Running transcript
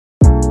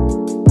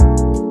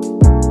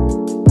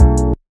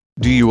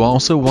Do you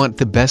also want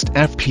the best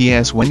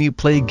FPS when you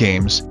play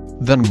games?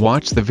 Then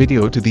watch the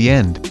video to the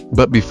end.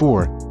 But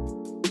before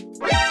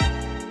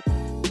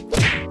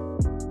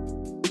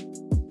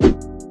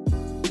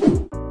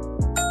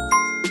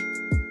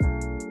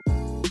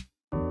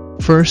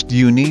first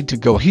you need to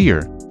go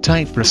here,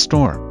 type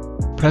restore.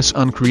 Press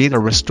on create a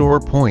restore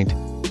point.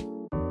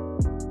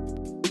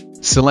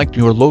 Select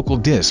your local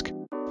disk.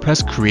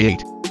 Press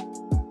create.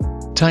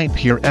 Type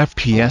here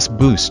FPS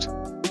boost.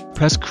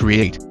 Press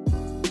create.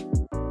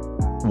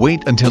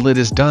 Wait until it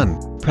is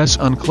done. Press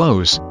on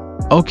close.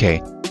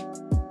 OK.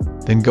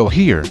 Then go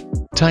here,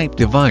 type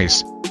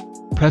device.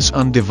 Press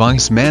on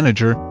device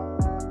manager.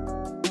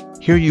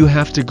 Here you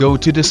have to go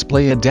to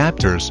display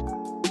adapters.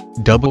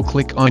 Double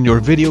click on your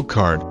video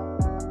card.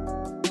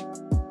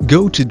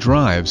 Go to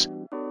drives.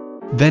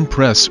 Then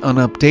press on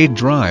update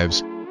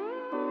drives.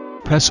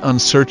 Press on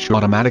search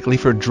automatically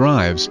for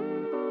drives.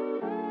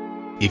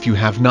 If you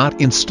have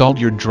not installed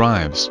your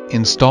drives,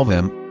 install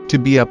them to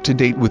be up to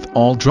date with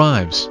all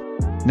drives.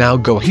 Now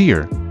go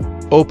here,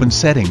 open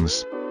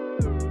settings.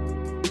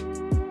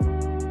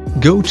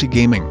 Go to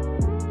gaming.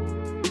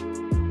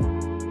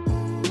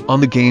 On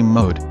the game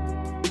mode,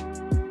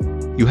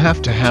 you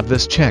have to have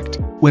this checked.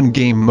 When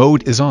game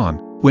mode is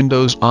on,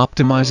 Windows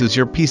optimizes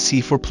your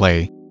PC for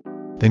play.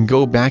 Then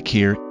go back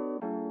here.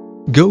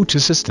 Go to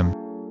System.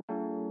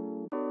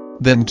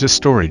 Then to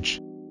Storage.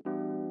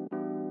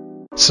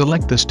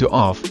 Select this to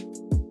off.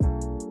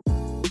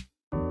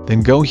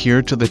 Then go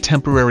here to the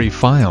temporary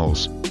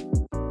files.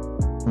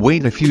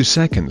 Wait a few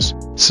seconds,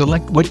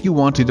 select what you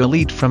want to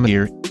delete from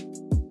here.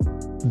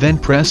 Then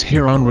press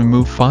here on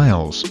remove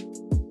files.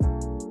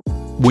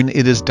 When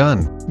it is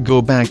done,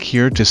 go back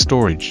here to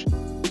storage.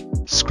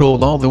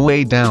 Scroll all the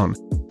way down,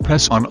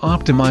 press on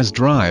optimize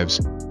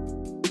drives.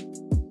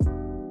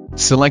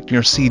 Select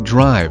your C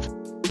drive,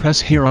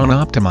 press here on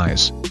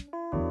optimize.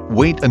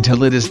 Wait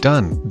until it is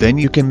done, then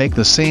you can make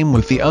the same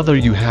with the other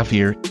you have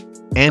here.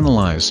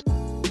 Analyze,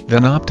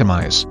 then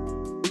optimize.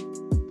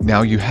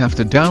 Now you have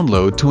to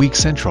download Tweak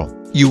Central.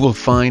 You will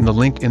find the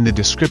link in the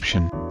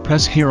description.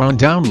 Press here on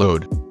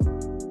download.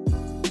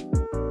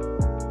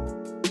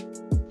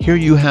 Here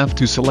you have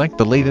to select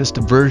the latest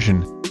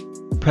version.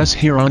 Press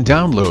here on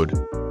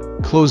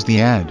download. Close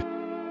the ad.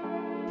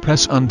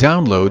 Press on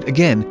download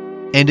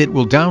again, and it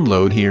will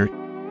download here.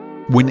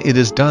 When it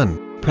is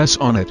done, press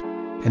on it,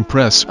 and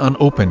press on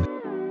open.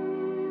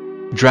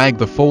 Drag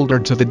the folder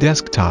to the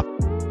desktop.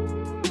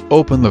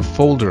 Open the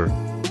folder.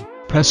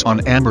 Press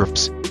on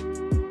Amberps.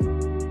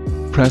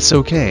 Press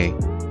OK.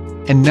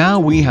 And now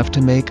we have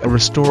to make a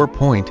restore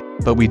point,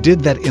 but we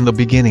did that in the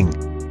beginning.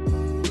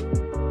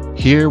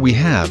 Here we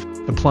have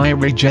Apply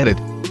Rage Edit,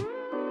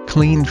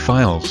 Clean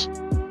Files,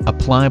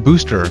 Apply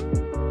Booster,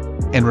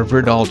 and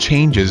Revert All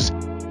Changes.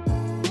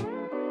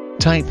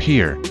 Type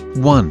here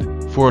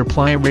 1 for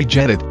Apply Rage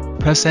Edit,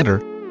 press Enter.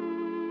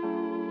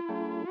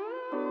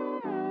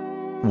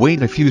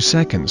 Wait a few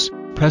seconds,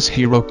 press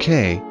here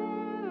OK.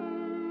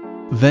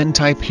 Then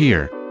type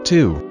here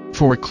 2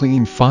 for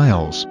Clean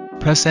Files,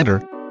 press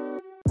Enter.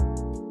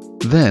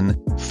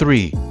 Then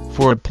 3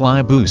 for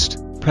Apply Boost,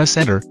 press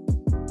Enter.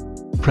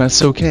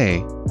 Press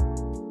OK.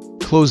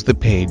 Close the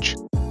page.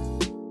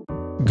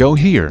 Go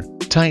here,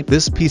 type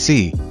this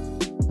PC.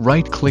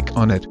 Right-click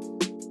on it.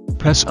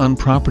 Press on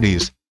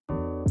Properties.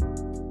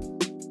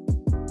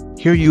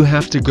 Here you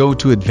have to go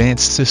to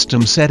Advanced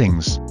System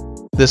Settings.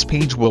 This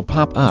page will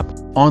pop up.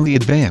 On the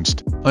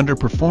Advanced, under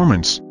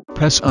Performance,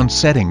 press on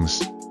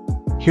Settings.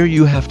 Here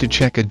you have to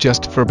check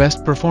Adjust for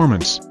best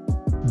performance.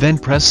 Then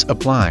press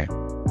Apply.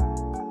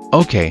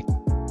 OK.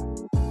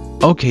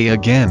 OK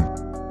again.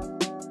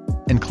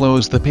 And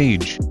close the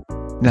page.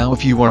 Now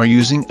if you are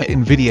using a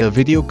NVIDIA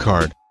video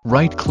card,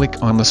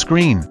 right-click on the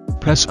screen,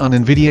 press on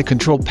NVIDIA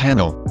Control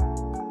Panel.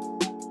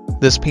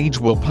 This page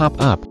will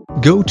pop up.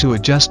 Go to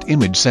Adjust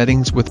Image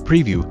Settings with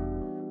Preview.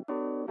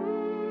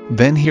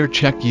 Then here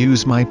check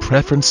Use My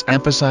Preference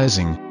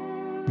Emphasizing.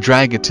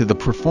 Drag it to the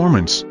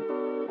Performance.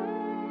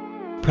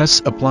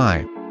 Press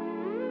Apply.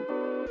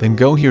 Then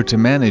go here to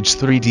Manage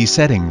 3D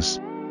Settings.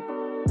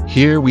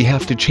 Here we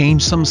have to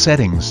change some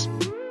settings.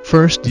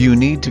 First you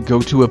need to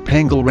go to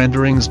Pangle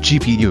Rendering's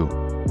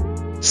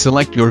GPU.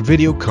 Select your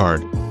video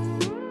card.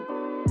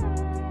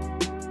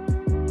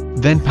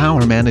 Then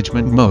Power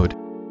Management Mode.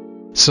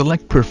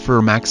 Select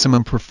Prefer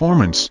Maximum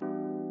Performance.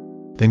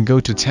 Then go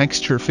to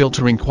Texture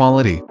Filtering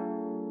Quality.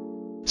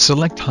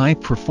 Select High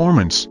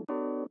Performance.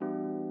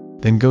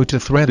 Then go to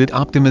Threaded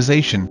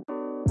Optimization.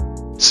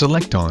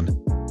 Select On.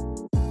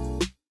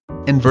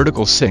 And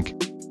Vertical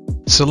Sync.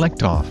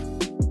 Select Off.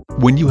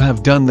 When you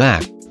have done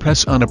that,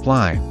 press on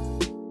Apply.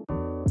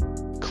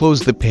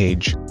 Close the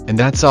page, and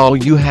that's all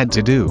you had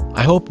to do.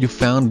 I hope you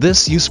found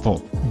this useful.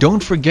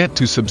 Don't forget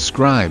to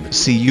subscribe.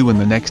 See you in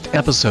the next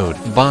episode.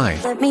 Bye.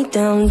 Let me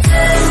down.